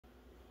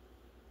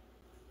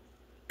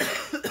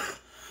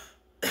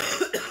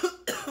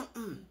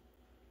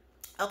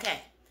Okay.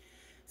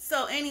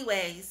 So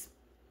anyways,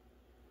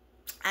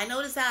 I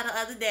noticed how the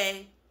other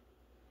day,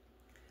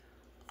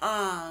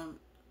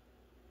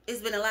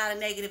 it's been a lot of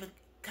negative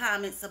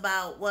comments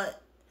about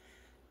what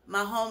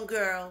my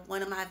homegirl,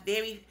 one of my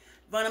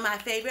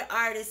favorite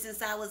artists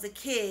since I was a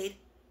kid,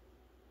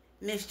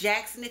 Miss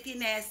Jackson, if you're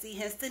nasty,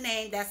 hence the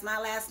name. That's my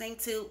last name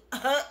too.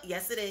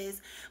 Yes, it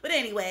is. But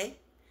anyway,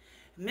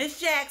 Miss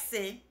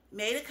Jackson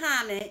made a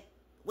comment,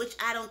 which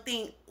I don't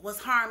think was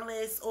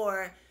harmless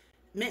or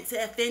meant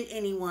to offend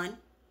anyone.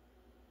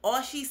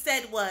 All she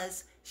said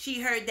was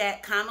she heard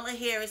that Kamala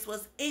Harris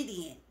was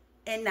Indian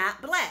and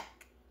not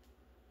black.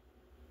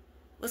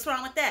 What's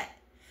wrong with that?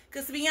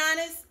 Because to be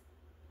honest,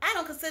 I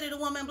don't consider the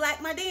woman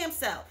black my damn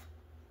self.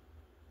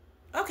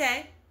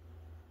 Okay.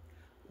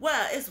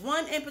 Well, it's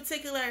one in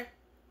particular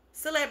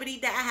celebrity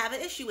that I have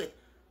an issue with.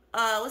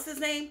 What's his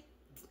name?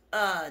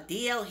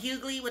 D.L.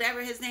 Hughley,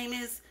 whatever his name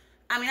is.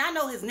 I mean, I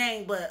know his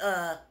name,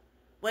 but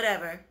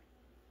whatever.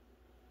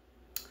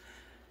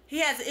 He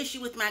has an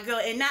issue with my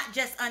girl, and not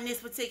just on this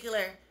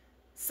particular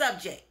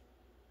subject.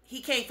 He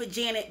came for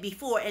Janet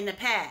before in the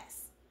past.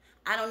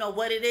 I don't know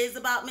what it is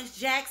about Miss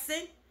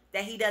Jackson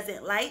that he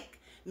doesn't like.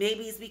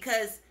 Maybe it's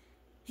because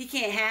he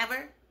can't have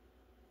her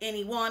and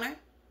he want her,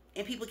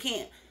 and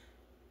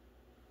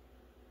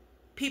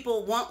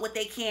people want what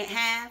they can't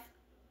have.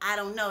 I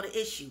don't know the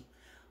issue.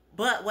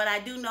 But what I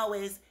do know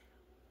is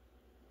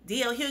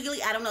D.L.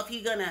 Hughley, I don't know if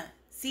you're going to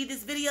see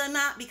this video or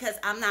not, because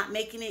I'm not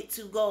making it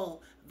to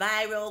go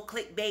viral,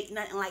 clickbait,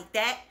 nothing like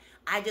that.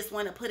 I just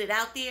want to put it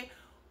out there.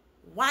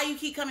 Why you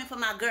keep coming for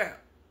my girl?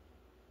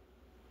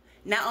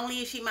 Not only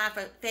is she my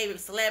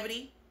favorite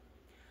celebrity,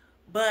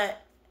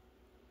 but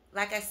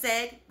like I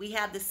said, we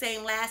have the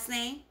same last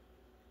name.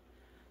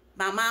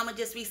 My mama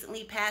just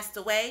recently passed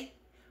away.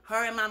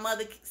 Her and my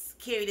mother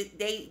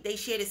they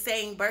share the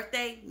same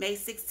birthday, May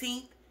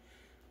 16th.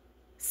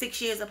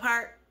 6 years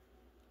apart.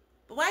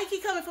 But why you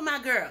keep coming for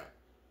my girl?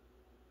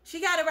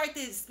 She got a right to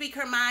speak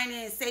her mind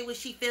and say what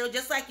she feels,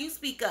 just like you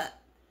speak up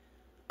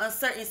on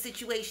certain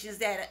situations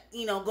that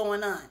are,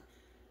 going on.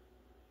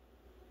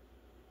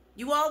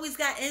 You always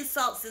got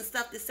insults and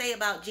stuff to say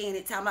about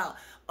Janet, talking about,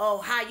 oh,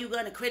 how you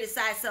going to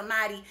criticize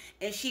somebody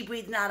and she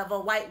breathing out of a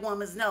white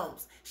woman's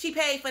nose. She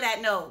paid for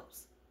that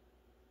nose.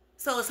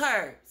 So it's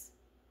hers.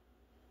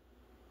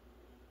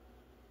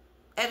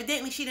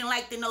 Evidently, she didn't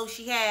like the nose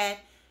she had,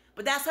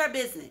 but that's her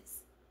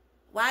business.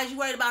 Why is you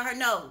worried about her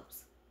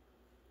nose?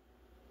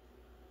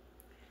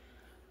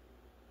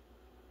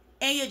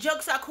 And your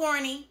jokes are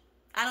corny.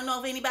 I don't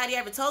know if anybody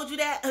ever told you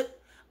that,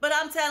 but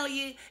I'm telling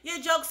you, your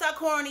jokes are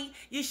corny.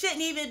 You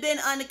shouldn't even been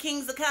on the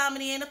Kings of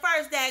Comedy in the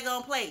first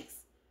daggone place.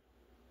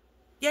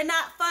 You're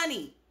not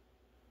funny.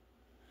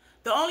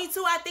 The only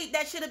two I think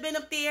that should have been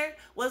up there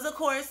was, of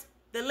course,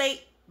 the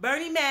late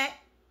Bernie Mac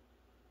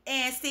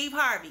and Steve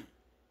Harvey.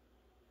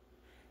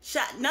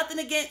 Nothing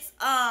against,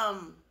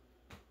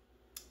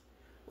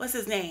 what's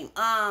his name?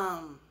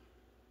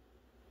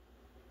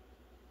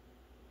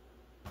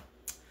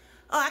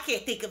 Oh, I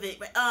can't think of it.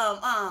 The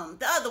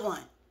other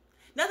one.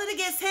 Nothing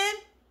against him.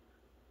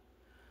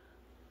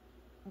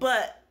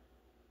 But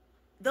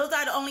those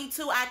are the only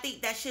two I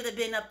think that should have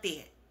been up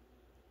there.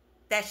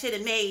 That should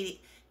have made it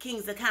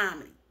Kings of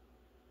Comedy.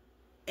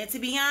 And to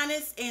be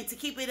honest, and to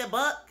keep it a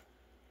buck,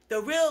 the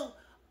real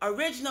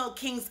original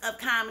Kings of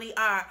Comedy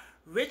are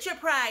Richard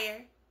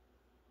Pryor,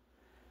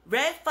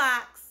 Red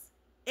Fox,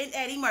 and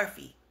Eddie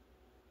Murphy.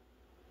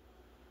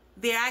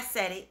 There, I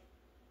said it.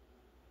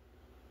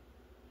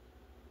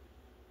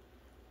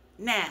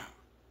 Now,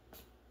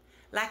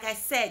 like I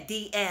said,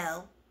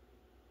 DL,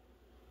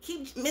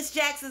 keep Miss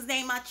Jackson's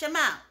name out your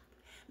mouth.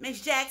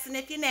 Miss Jackson,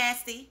 if you're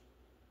nasty,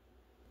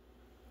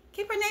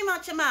 keep her name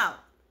out your mouth.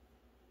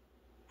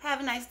 Have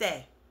a nice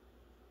day.